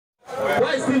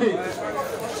Where is Steven?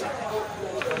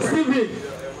 Steven.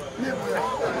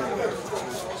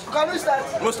 Can we start?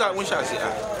 We'll start when shall I say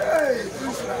that?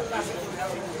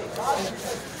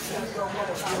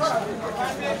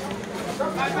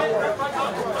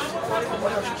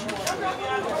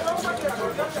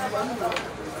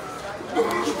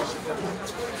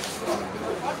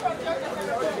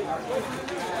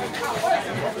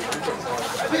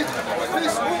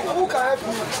 Please, who can help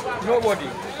me? Nobody.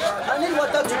 I need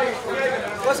water to drink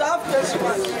because I have first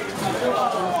one.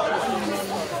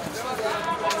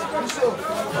 So,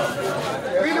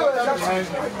 we know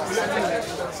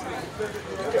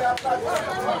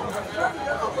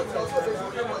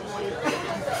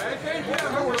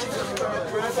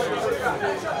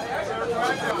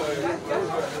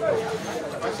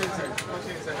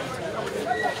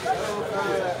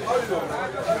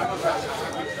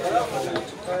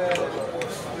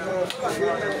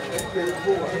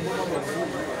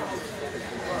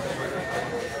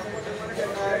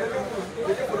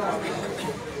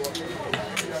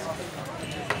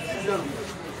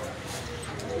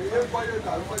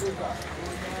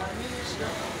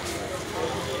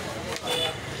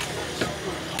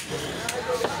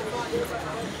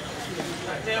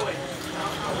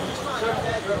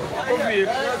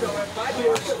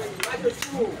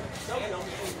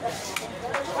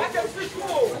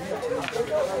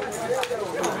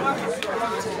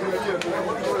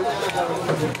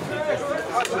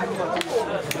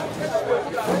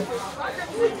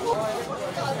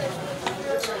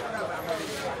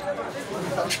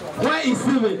Where is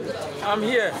Steven? I'm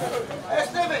here. Hey,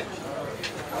 Steven!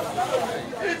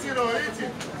 Eating or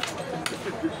eating?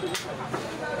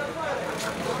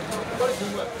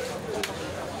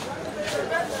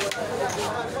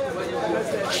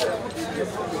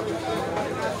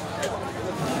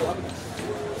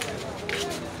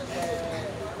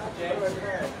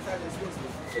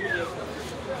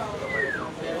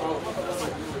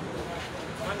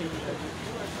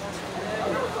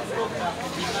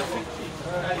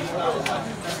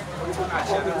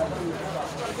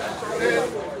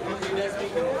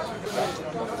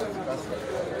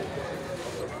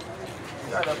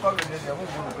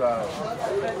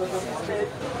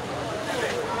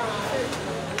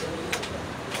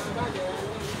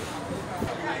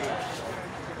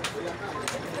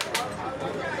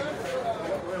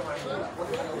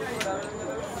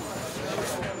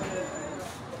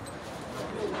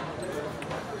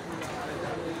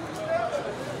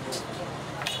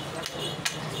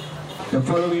 The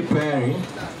following pairing,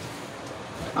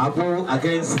 Abu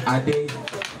against Ardey,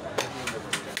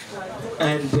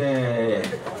 and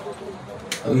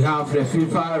we have the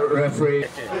FIFA referee.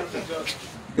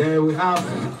 Then we have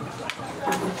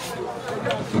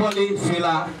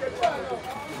Polyfila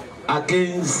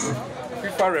against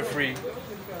FIFA referee.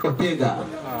 Ortega.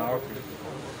 Ah, okay.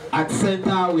 At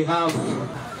center we have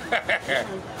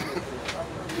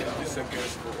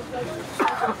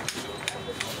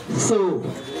so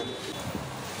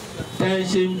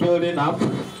tension building up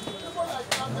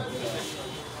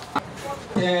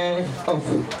of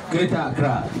Greater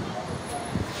Accra.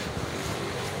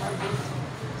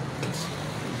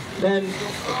 Then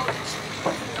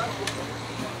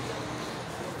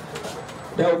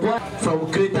the one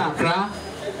from Greater Accra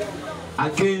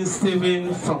against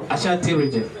Stephen from Ashanti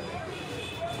region.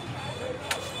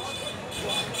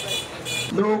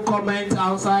 No comment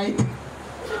outside.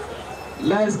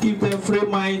 Let's give them free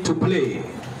mind to play.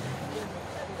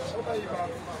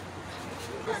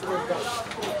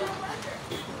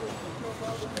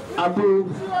 Abu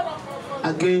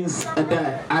against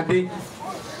Ardey,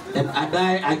 and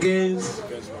Ardey against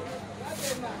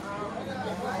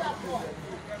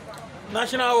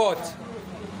National what?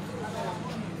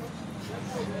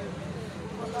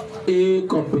 A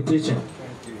competition.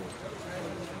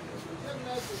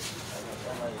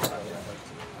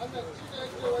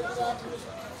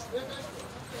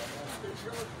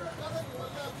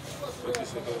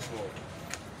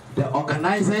 The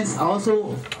organizers are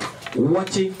also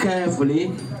watching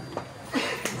carefully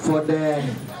for the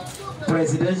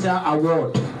presidential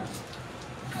award.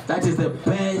 That is the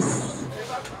best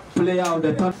player of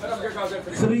the tournament.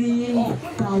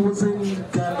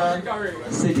 3,000 Ghana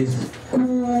cedis.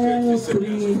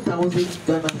 3,000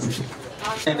 Ghana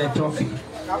cedis. And a trophy.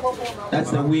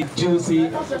 That's the win. Juicy.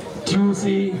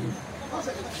 30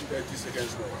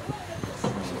 seconds.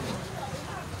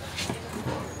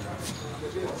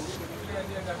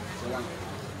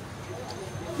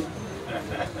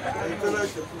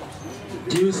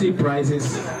 Juicy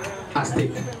prizes at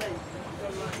stake.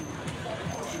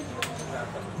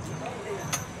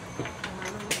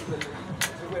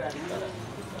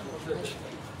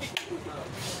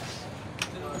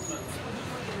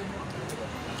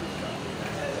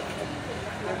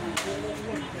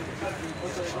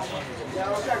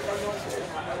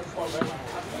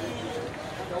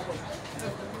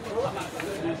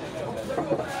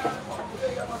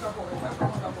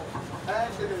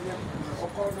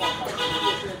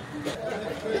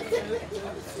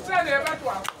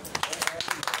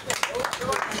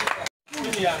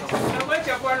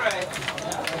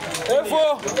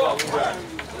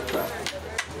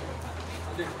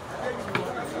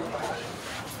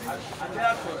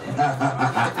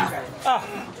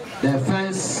 The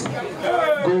first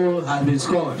goal has been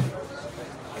scored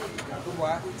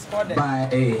by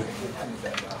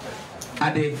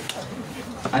Ardey.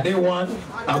 Ardey 1,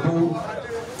 Abu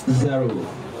 0.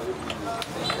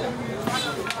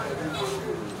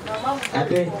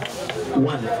 Ardey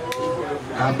 1,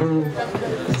 Abu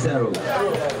 0.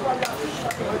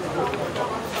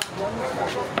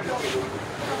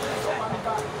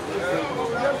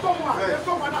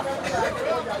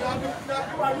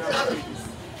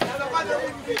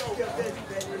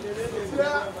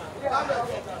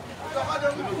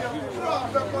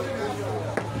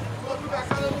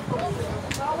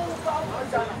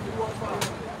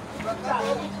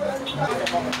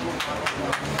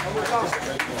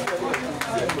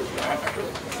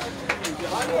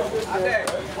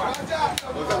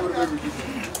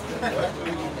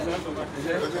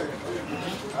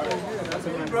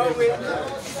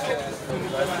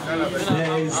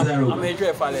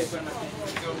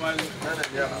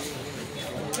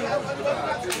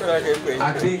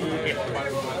 Ardey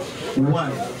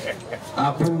 1,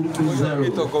 Abu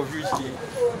 0.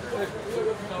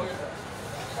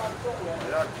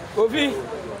 Kofi.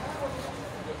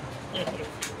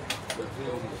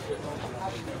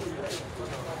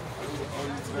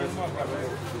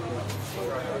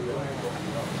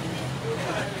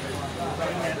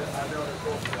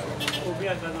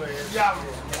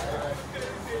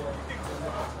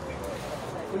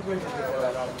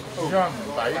 John,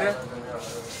 baile.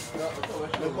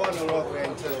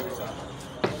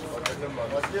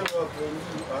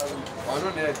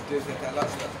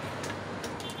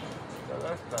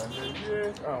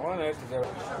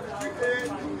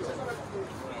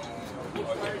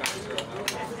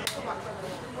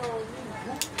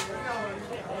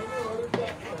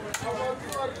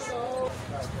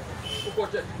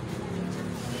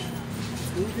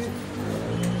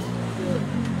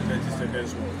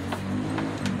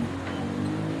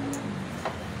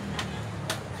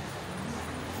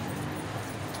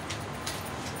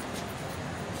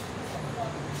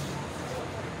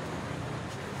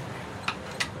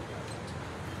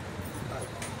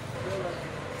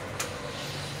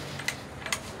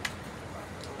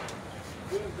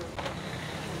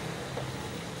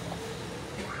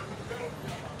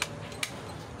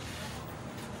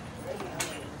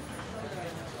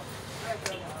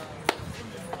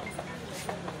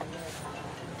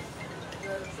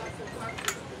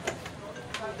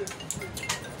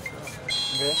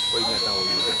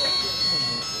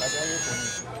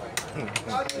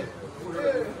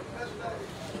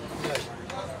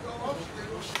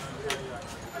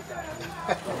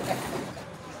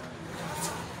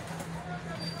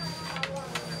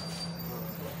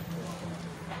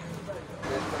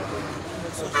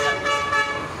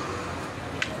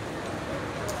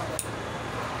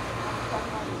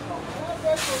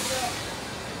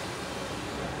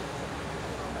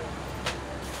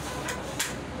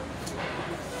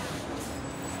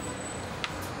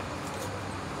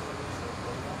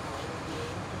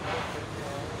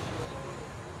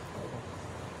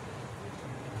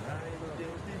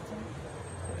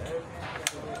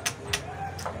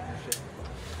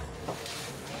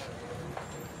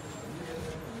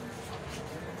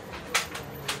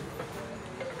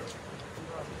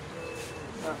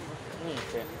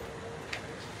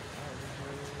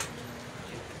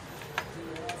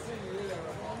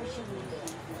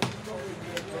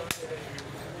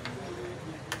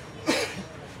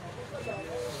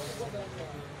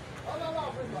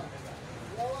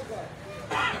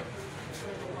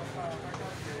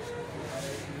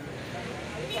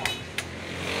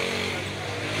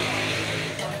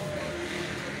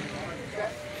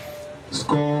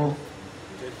 Score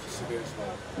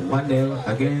 1-0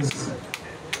 against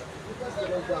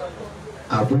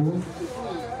Abu,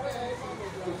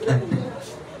 and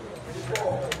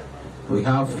we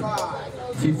have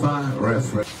FIFA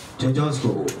referee Jojo's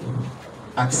goal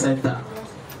at center.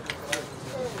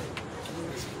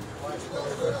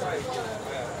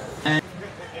 And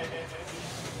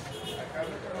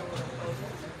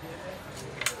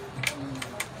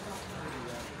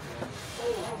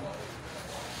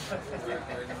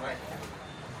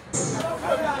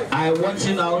I'm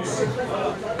watching out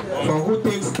for who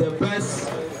takes the best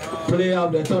player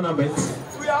of the tournament.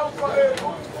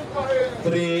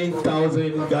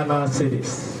 3,000 Ghana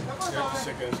cedis.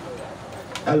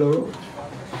 Hello.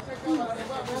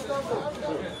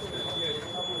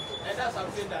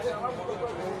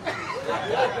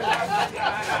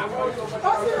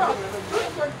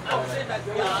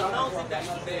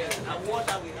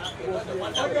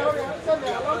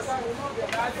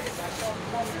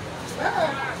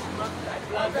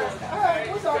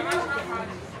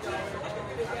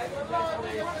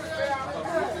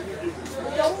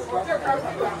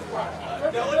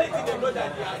 The only thing they know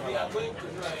that they are going to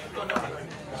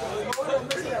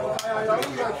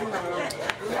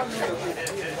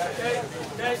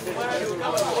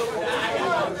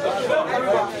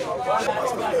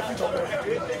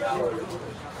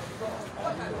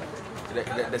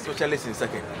the specialist in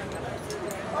second.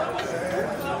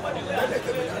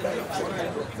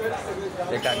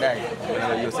 They can die.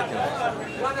 You're second.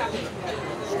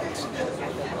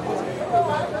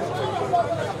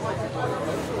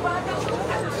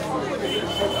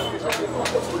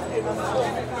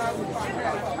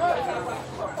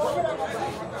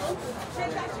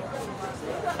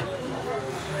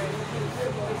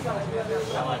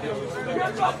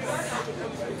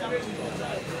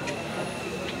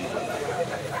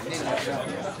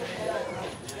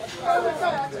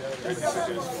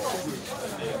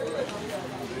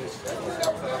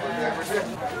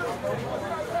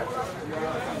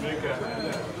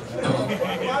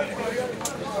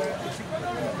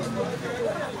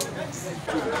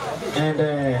 And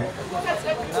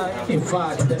in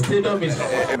fact, the stadium is.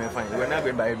 We're not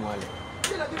going by anyone.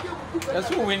 That's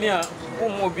what we need.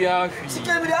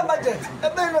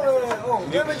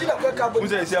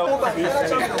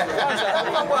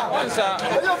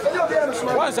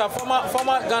 Once a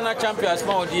former Ghana champion,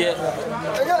 small dear.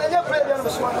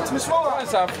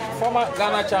 Once a former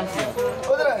Ghana champion.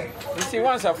 You see,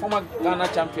 once a former Ghana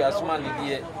champion, small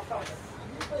dear.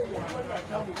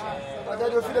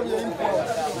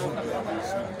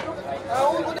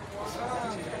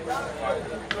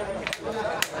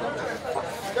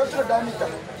 Go to the diameter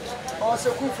or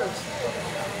circumference.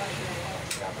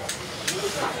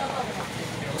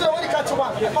 So when you catch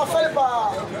one,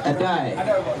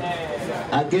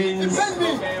 Ardey against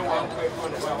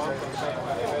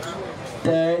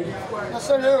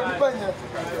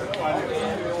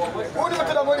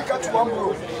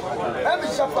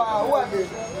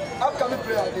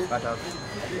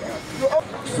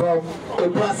from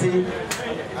Obasi in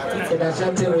the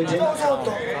Ashanti region.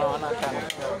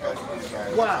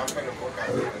 Wow.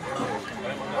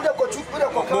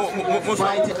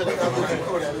 Fight,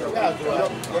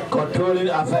 controlling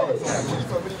affairs.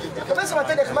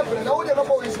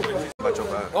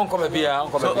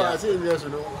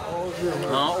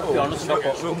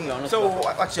 So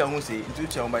what you want to say? Do you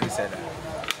want to say that?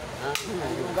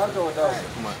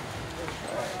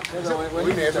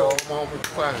 We never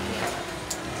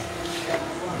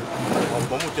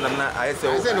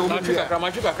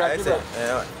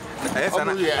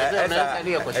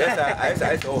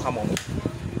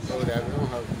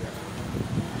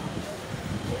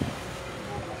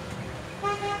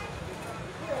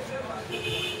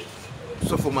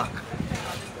so for Mark.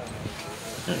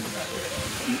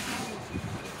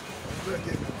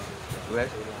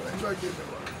 Right?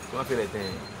 Don't feel like that.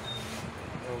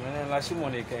 Man, last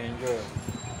money can enjoy.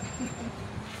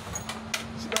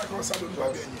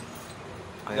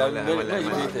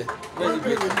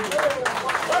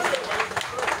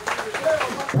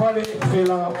 Poly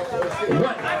Villa 1,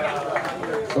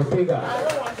 Ortega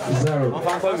 0.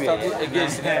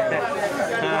 Against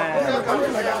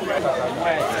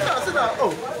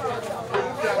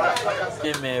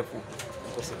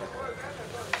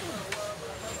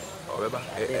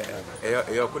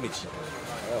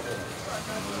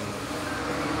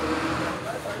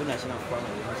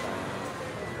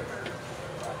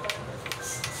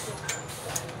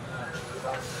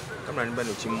Come on, Ben,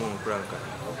 Chimo, Franca.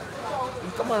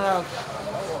 Come on,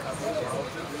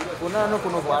 Kunano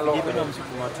Kuno Valo, even on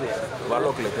Sukumatu.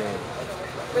 Valo Clete.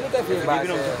 When you get here by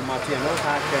Sukumatu, no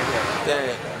hard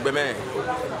care. Bemen.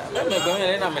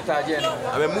 I'm a Tajan.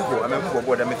 I'm a move,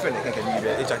 but I'm a friend. I can be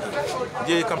there.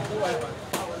 Jay, come.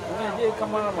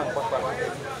 Come on, my papa.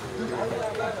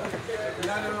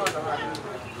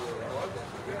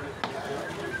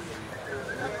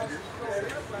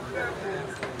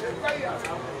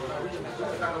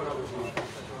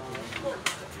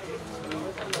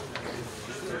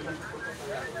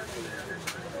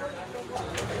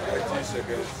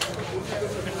 seconds.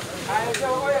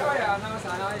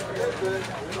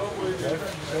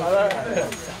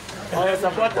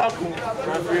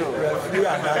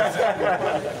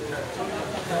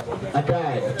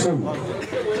 Ardey 2.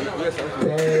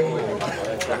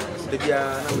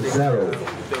 0.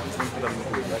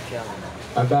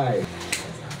 Ardey.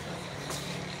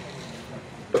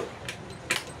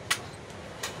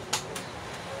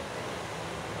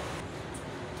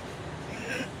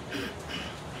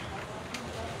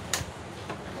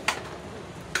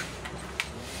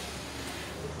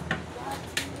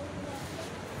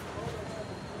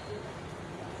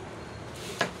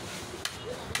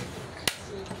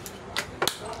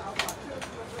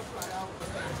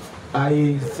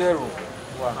 I 0 1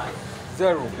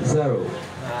 0 0.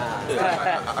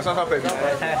 Asanka baby.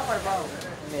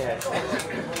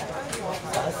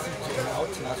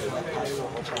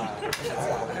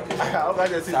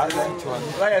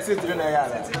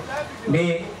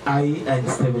 Me, I, and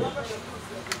Steven.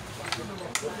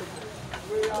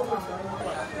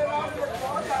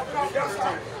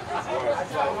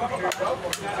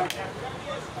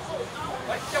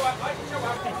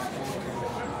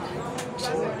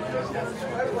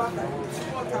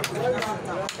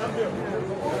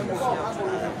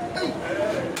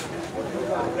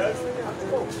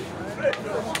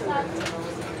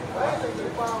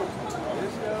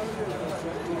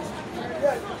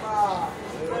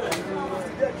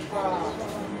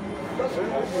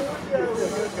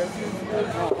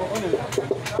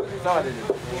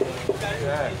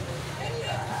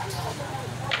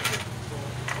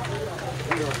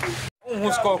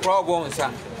 Who's called Crowbones?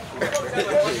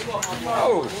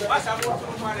 Oh,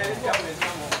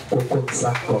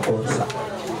 Kokonsa.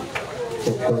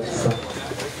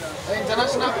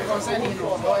 International concerning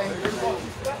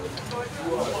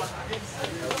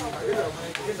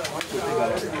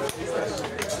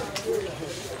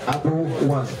Abu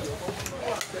 1.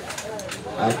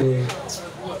 Ardey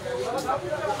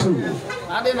 2.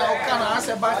 Ardey na Okana as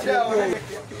a battery.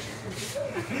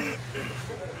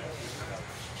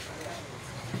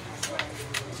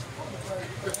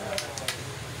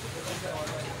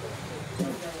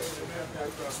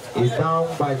 Is down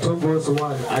by 2 goals to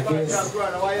 1 against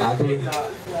Ardey.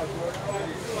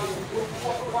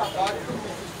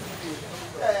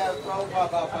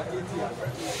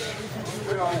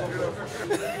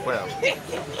 Well.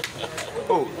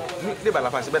 Oh, the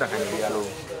balance better can be yellow.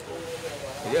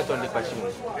 Yeah, don't look at you.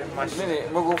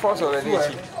 we go first already.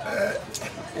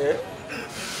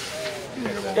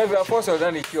 Yeah, we are first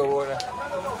already. Yeah,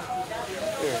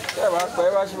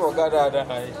 I she will gather the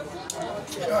high.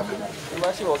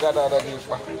 She will gather the deep.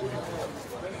 I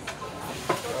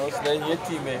was then your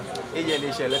team.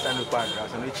 Agent shall let and part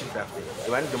as an chief after.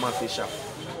 You want to my fish up.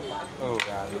 Oh,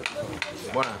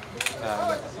 Bona.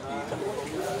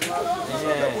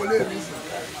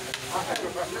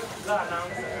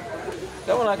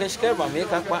 That one I can scare my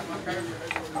make up. I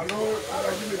know it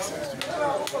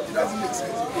doesn't make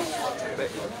sense.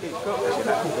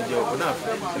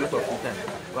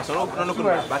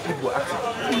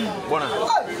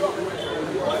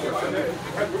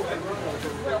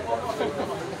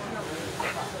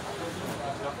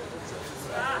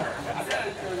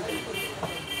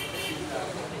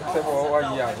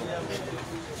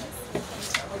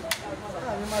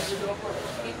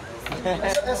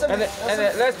 And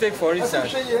let's take for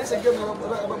instance.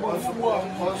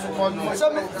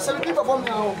 Some people from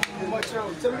now.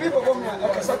 Some people from now.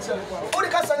 Only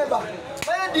cast a number.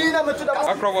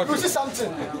 You see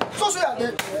something. So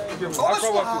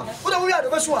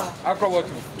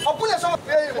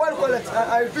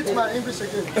I repeat my English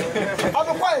again.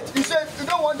 I'm quiet. You said you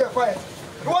don't want the quiet.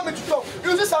 You want me to talk.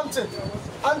 You see something.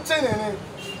 I'm telling you.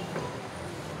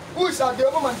 Who is at the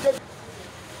woman?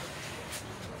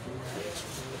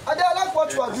 I like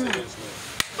what you are doing.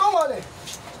 Don't worry.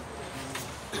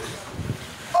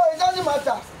 Oh, it doesn't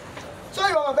matter. So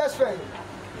you are my best friend.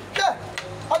 Yeah.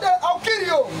 I'll kill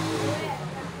you.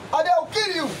 I'll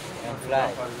kill you.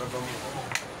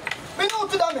 Me know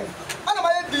to them. And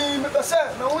my team, me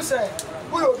say, no one say,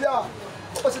 who will be a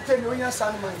opposite you in your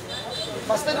son, man.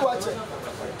 But still watching.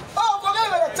 Oh, forget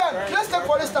about the time. Let's take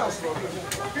for instance.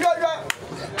 You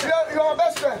are my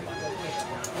best friend.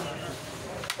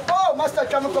 Oh, master,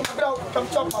 come chop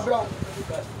my brown.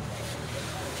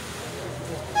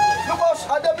 No, boss,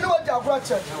 I don't know what you have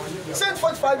watched. Since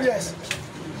 45 years.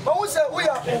 But who said we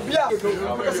are Obia?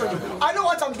 I know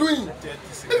what I'm doing.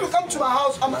 If you come to my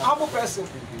house, I'm a humble person.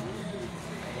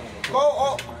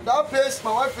 Oh, that place,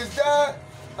 my wife is there,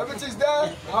 everything's there.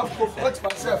 I have to comfort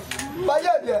myself. But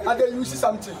yeah, and then you see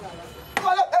something.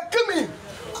 Kill me.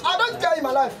 I don't care in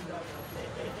my life.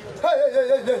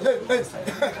 Hey.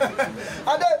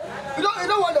 And then you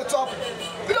don't want the top.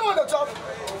 You don't want the top.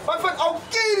 My friend, I'll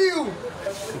kill you.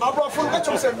 I'm not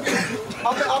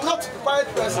quiet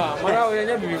person. Oh,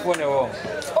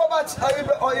 but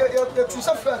you're too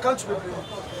South Africa country.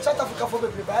 South Africa for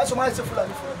baby. But I saw myself for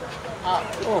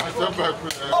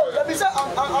oh, let me say,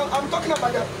 I'm talking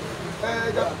about the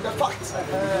facts.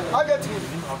 I get you.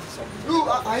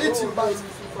 I hate you, but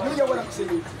you know what I'm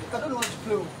saying. I don't know how to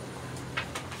play.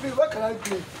 Please, what can I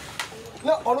play?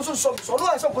 No, also some. So no,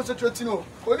 I some concentrating. No,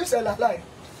 police are like.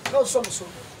 No, some so.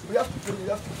 We have to play. We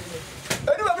have to play.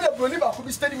 Anyway, we believe I could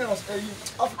be standing in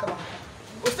Africa.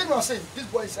 We're standing saying this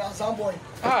boy is a Zam boy.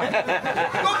 No,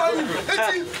 man, we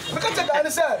can't take the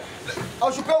say.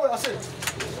 I should pay what I say.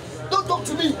 Don't talk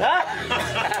to me. We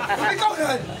come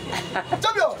here.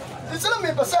 Tell me, it's not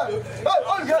me, but sir.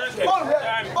 All here.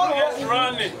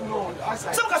 Running.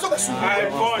 Some guys over soon.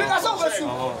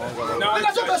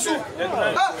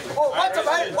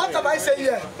 What have I said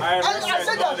here? I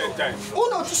said that. Who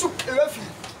knows to shoot a refuge?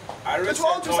 It's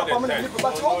one to supplement people,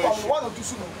 but you won't come one or two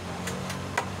soon.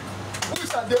 Who is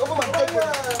that? They over my head.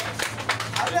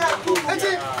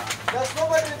 There's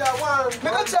nobody that wants.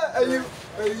 Make us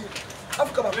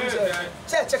Africa,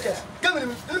 say checkers. Give me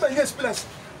the experience.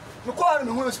 You call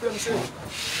me who experience.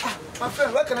 My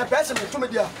friend, where can I pass him to me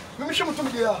there? Maybe show me to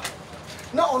me there.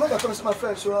 Now, I'm not my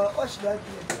friend, so what should I do?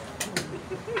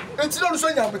 It's not so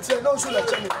young, but no, so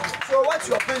like me. So, what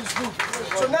you are playing is good.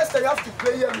 So, next time you have to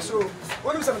play here. So,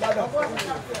 what do you say?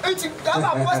 It's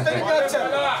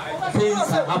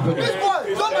Things are happening. This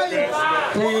boy, don't mind him.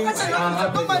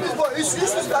 Don't mind this boy. He's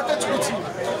used to start to meet you.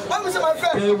 I'm my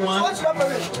friend. Day one. What should happen?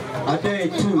 Day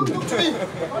two. Look to me.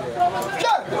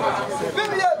 Yeah.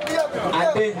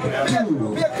 Be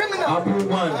a criminal. Abu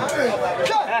one.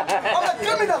 Yeah. I'm a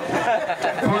criminal.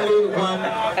 Only one.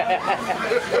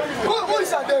 Who is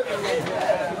that there?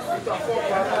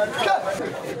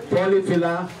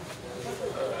 Polyfiller.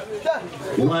 Yeah.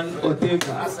 One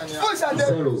Otega. Who is that there?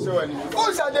 Zero. Who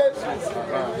is that there?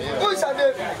 Who is that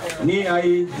there?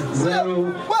 Niai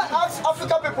zero. Where are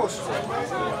African peoples?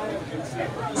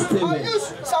 I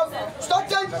use some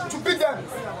started to beat them.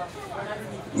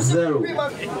 Zero.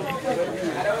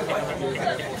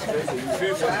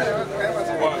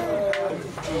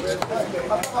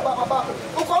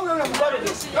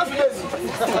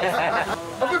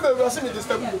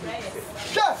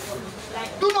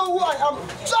 Do you know who I am?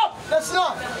 Chop! Let's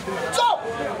not! Chop!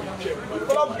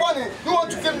 But I'm funny. You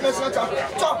want to kill me? Let's not chop.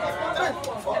 Chop! 3,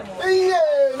 4.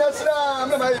 Yeah, let's not.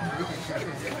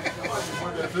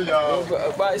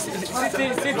 But City.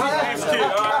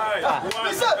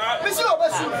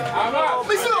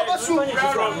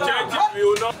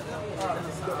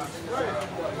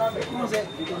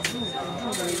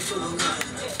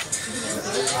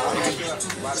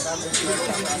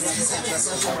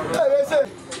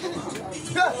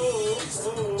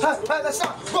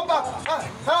 Go back!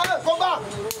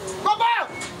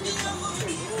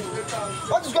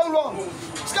 What is going wrong?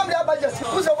 Scam the budget.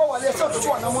 Who's over while you're so to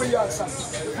one more years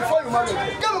before you marry?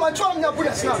 Give me my child in your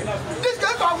bullets now. This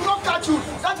guy will not catch you.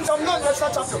 That is I'm not in the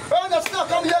chapter. Oh, let's now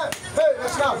come here. Hey,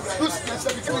 let's now.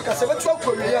 Let's be killing us. Let's talk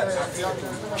for you here.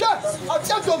 Yeah, I'll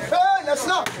tell you. Hey, let's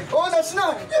now. Oh, let's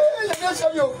now. Yeah, let's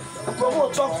have you.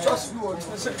 Promote talk just you.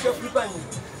 Let's say carefully buying.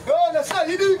 Oh, let's now.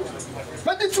 You do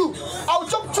 22. I'll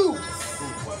jump 2.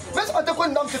 Let's not take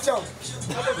one down to town.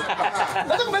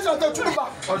 Let's go measure the two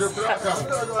back.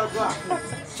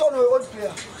 So no old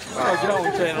player.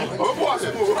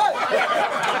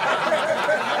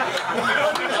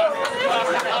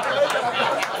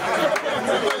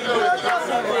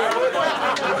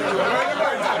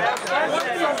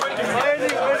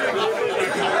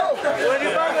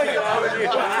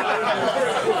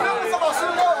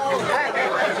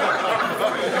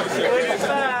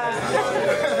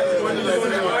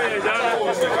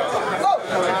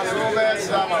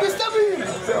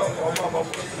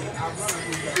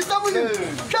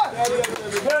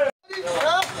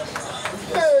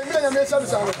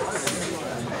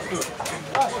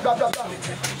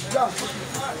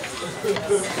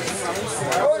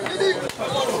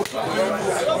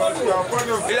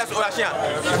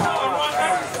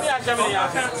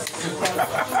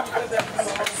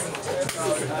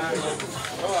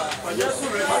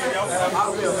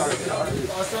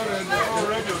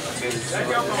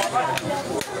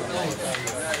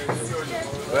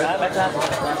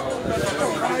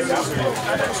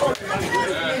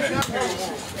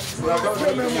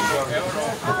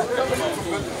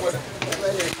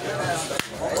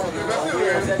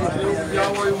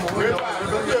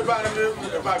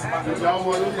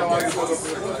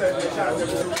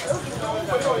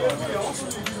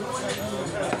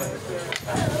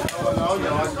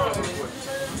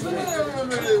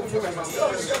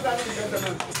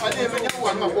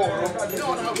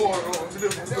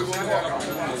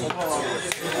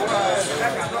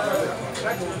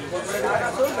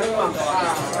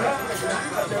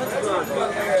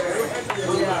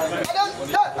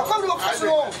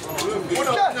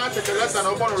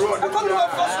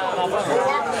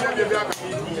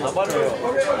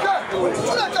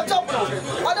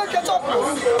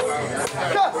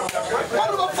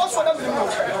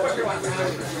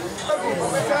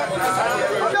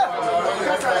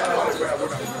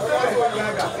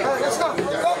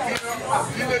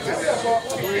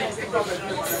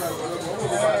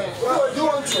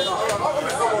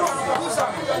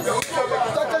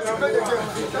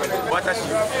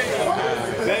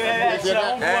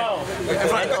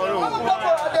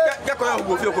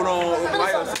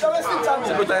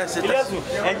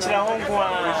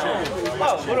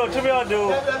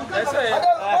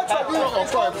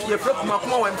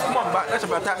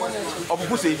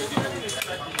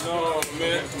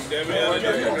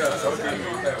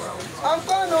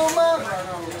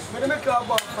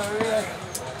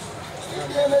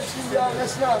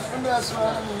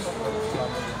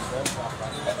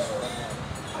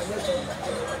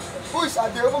 Who is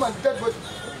Ardey? Over my dead body.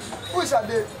 Who is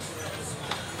Ardey?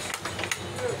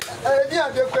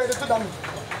 Ardey played to them.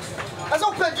 I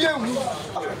don't play game.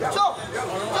 So.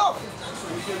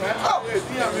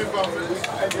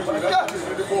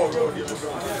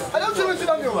 I don't do it to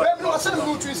them. I said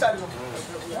go to inside.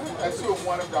 I see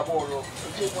one of the ball.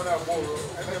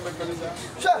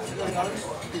 Sure.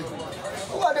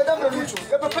 Who are the damn rich?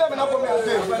 They prepare me up on me a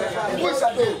day. Who is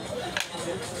Ardey?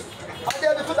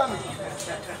 Ardey to them.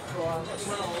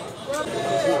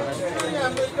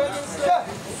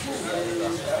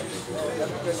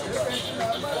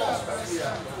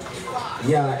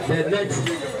 Yeah, the next.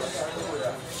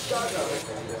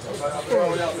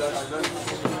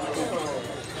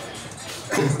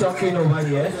 He's talking over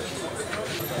here.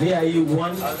 VIE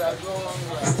 1,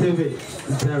 Stevie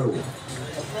 0.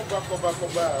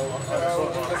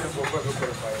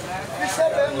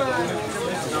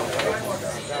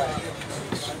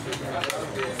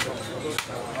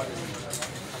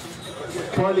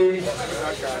 Polly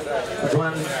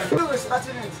 1.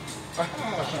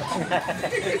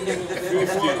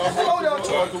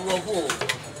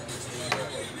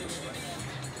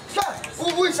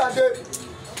 Who is Ardey?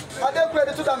 Ardey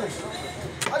played to them.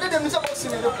 Ardey them is about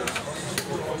singing.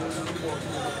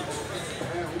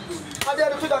 Ardey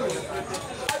to them.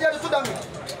 Ardey to them.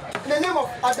 In the name of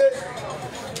Ardey,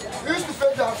 we used to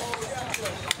play down.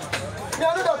 We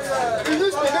know that we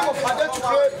used the name of Ardey to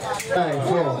play. 9,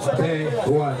 4, 3,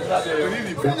 1.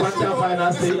 The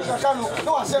quarter-final stage.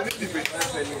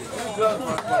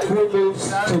 Who moves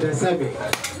to the semi?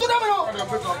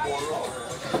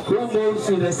 Who moves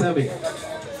to the semi?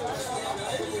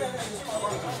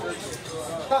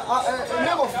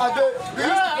 Name of Ardey, we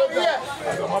used to play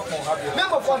down.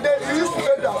 Name of Ardey, we used to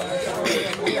play down.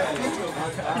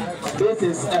 This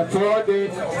is a 4-day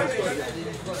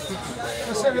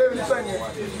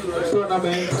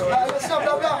tournament.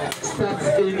 Starts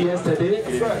in yesterday.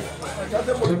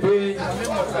 Today,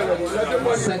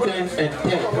 2nd and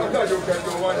 10th.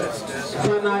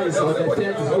 Final is on the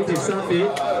 10th, which is Sunday.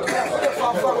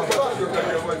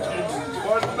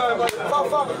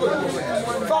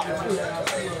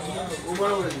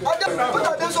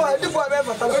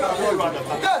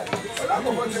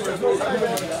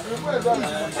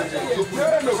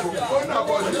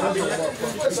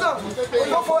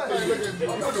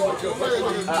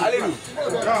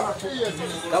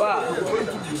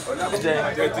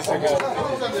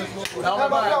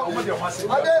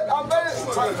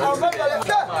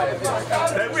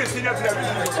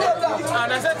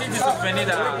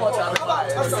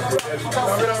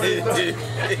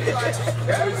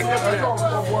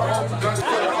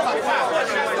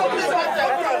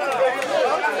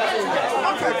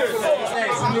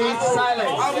 Please,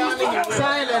 silence.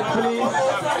 Silence, please.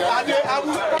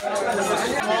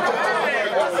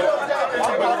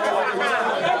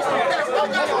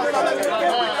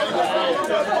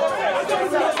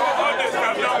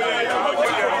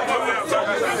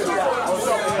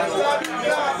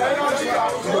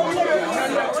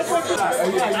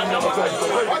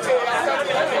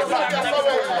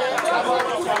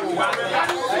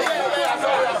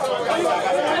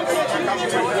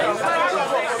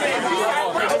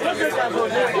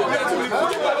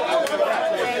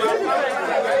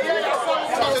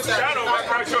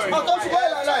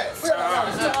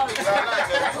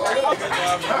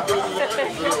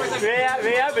 Where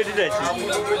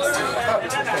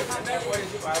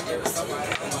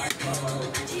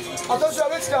I thought you were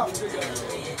witchcraft.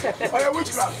 I am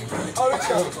witchcraft. Oh,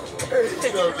 witchcraft. Hey,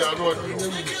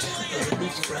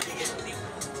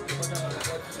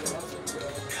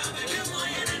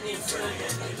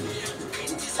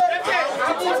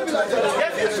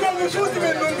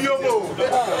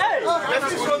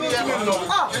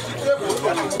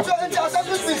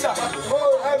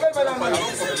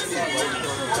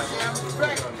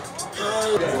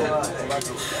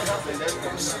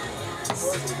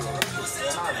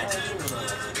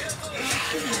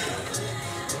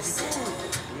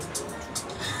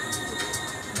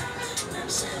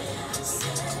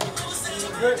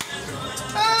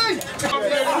 Hey!